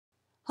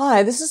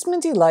Hi, this is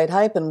Mindy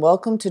Lighthype and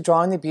welcome to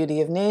Drawing the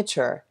Beauty of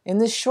Nature. In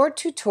this short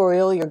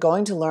tutorial, you're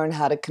going to learn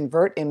how to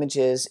convert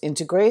images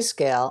into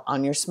grayscale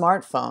on your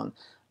smartphone.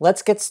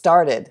 Let's get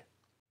started.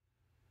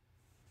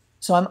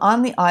 So I'm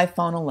on the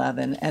iPhone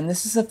 11 and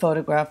this is a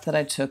photograph that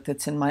I took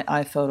that's in my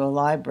iPhoto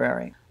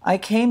library. I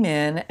came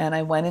in and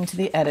I went into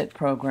the edit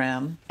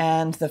program,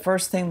 and the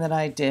first thing that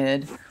I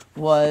did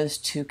was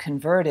to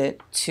convert it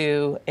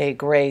to a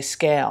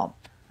grayscale.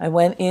 I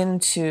went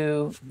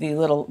into the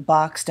little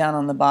box down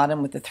on the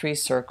bottom with the three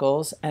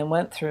circles and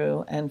went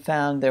through and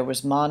found there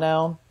was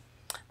mono,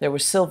 there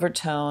was silver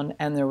tone,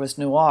 and there was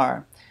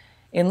noir.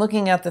 In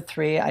looking at the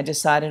three, I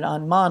decided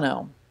on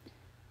mono.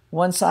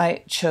 Once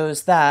I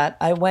chose that,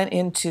 I went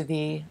into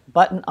the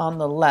button on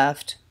the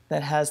left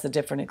that has the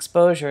different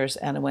exposures,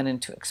 and I went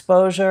into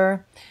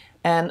exposure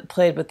and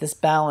played with this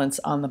balance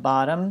on the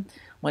bottom,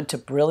 went to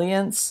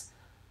brilliance,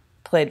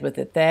 played with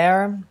it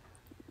there.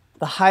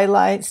 The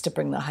highlights, to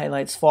bring the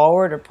highlights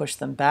forward or push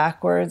them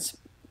backwards.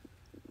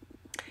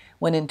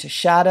 Went into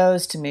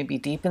shadows to maybe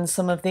deepen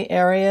some of the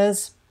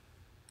areas.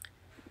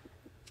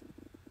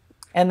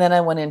 And then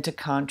I went into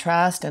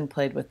contrast and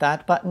played with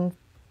that button.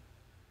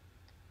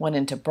 Went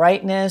into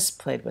brightness,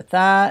 played with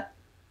that.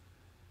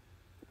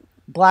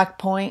 Black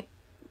point,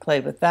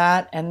 played with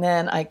that. And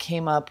then I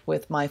came up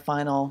with my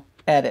final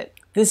edit.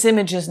 This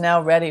image is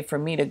now ready for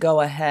me to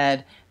go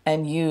ahead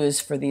and use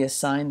for the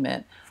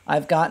assignment.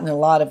 I've gotten a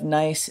lot of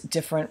nice,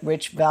 different,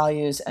 rich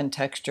values and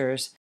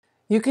textures.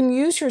 You can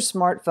use your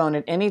smartphone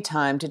at any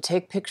time to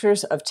take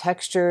pictures of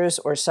textures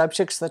or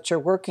subjects that you're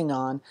working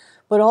on,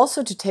 but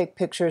also to take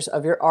pictures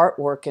of your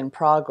artwork in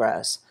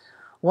progress.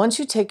 Once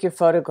you take your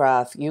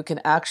photograph, you can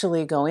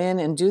actually go in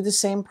and do the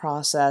same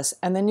process,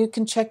 and then you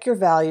can check your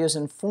values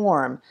and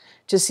form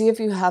to see if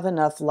you have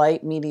enough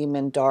light, medium,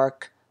 and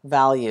dark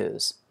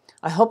values.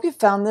 I hope you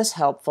found this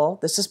helpful.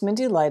 This is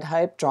Mindy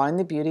Lighthype, Drawing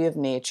the Beauty of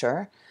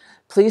Nature.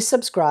 Please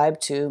subscribe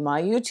to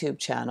my YouTube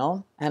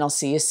channel, and I'll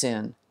see you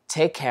soon.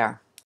 Take care.